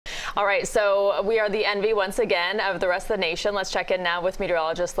All right, so we are the envy once again of the rest of the nation. Let's check in now with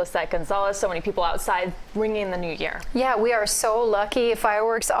meteorologist Lissette Gonzalez. So many people outside ringing the new year. Yeah, we are so lucky.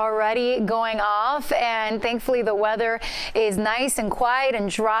 Fireworks already going off, and thankfully the weather is nice and quiet and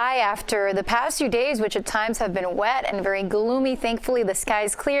dry after the past few days, which at times have been wet and very gloomy. Thankfully, the sky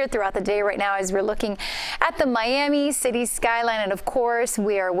is clear throughout the day right now as we're looking at the Miami city skyline. And of course,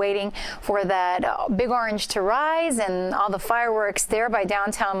 we are waiting for that big orange to rise and all the fireworks there by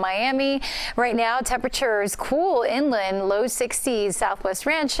downtown Miami. Right now, temperatures cool inland, low 60s, Southwest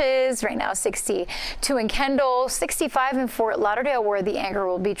Ranches. Right now, 62 in Kendall, 65 in Fort Lauderdale, where the anchor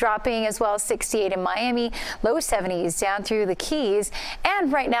will be dropping, as well as 68 in Miami, low 70s down through the Keys.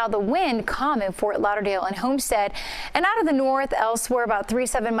 And right now, the wind calm in Fort Lauderdale and Homestead. And out of the north, elsewhere, about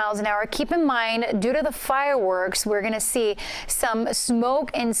 37 miles an hour. Keep in mind, due to the fireworks, we're going to see some smoke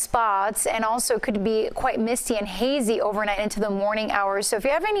in spots, and also could be quite misty and hazy overnight into the morning hours. So if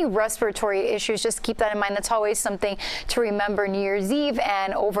you have any respiratory issues, just keep that in mind. That's always something to remember New Year's Eve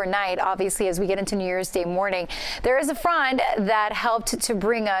and overnight, obviously, as we get into New Year's Day morning. There is a front that helped to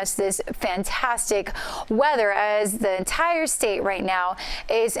bring us this fantastic weather, as the entire state right now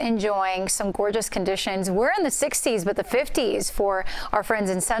is enjoying some gorgeous conditions. We're in the 60s, but the 50s for our friends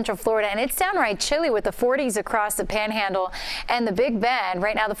in Central Florida, and it's downright chilly with the 40s across the Panhandle and the Big Bend.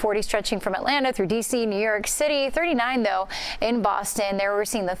 Right now, the 40s stretching from Atlanta through D.C., New York City, 39 though in Boston. There we're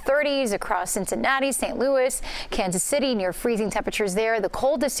seeing the 30s across Cincinnati, St. Louis, Kansas City, near freezing temperatures there. The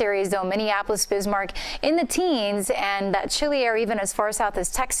coldest areas though, Minneapolis, Bismarck in the teens, and that chilly air even as far south as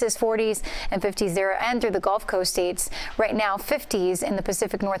Texas, 40s and 50s there, and through the Gulf Coast states. Right now, 50s in the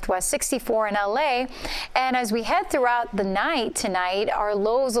Pacific Northwest, 64 in LA. And as we head throughout the night tonight, our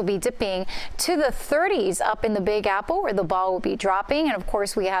lows will be dipping to the 30s up in the Big Apple, where the ball will be dropping. And of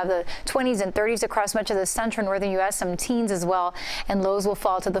course, we have the 20s and 30s across much of the central northern U.S., some teens as well, and lows will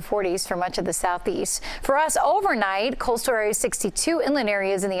fall to the 40s for much of the southeast. For us overnight, coastal areas 62, inland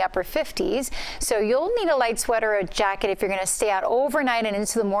areas in the upper 50s. So you'll need a light sweater or a jacket if you're going to stay out overnight and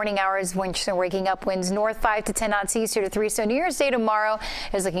into the morning hours when you're waking up. Winds north 5 to 10 knots, east 2 to 3. So New Year's Day tomorrow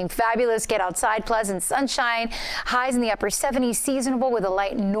is looking fabulous. Get outside, pleasant sunshine, highs in the upper 70s, seasonable with a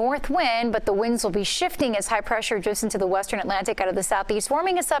light north wind, but the winds will be shifting as high pressure drifts into the western Atlantic out of the southeast,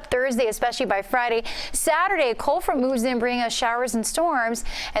 warming us up Thursday, especially by Friday. Saturday, a cold front moves in, bringing us showers and storms,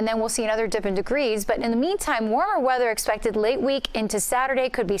 and then we'll see another dip in degrees. But in the meantime, warmer weather expected late week into Saturday.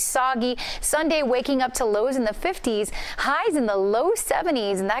 Could be soggy. Sunday, waking up to lows in the 50s, highs in the low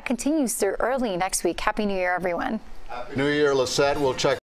 70s, and that continues through early next week. Happy New Year, everyone. Happy New Year, Lissette. We'll check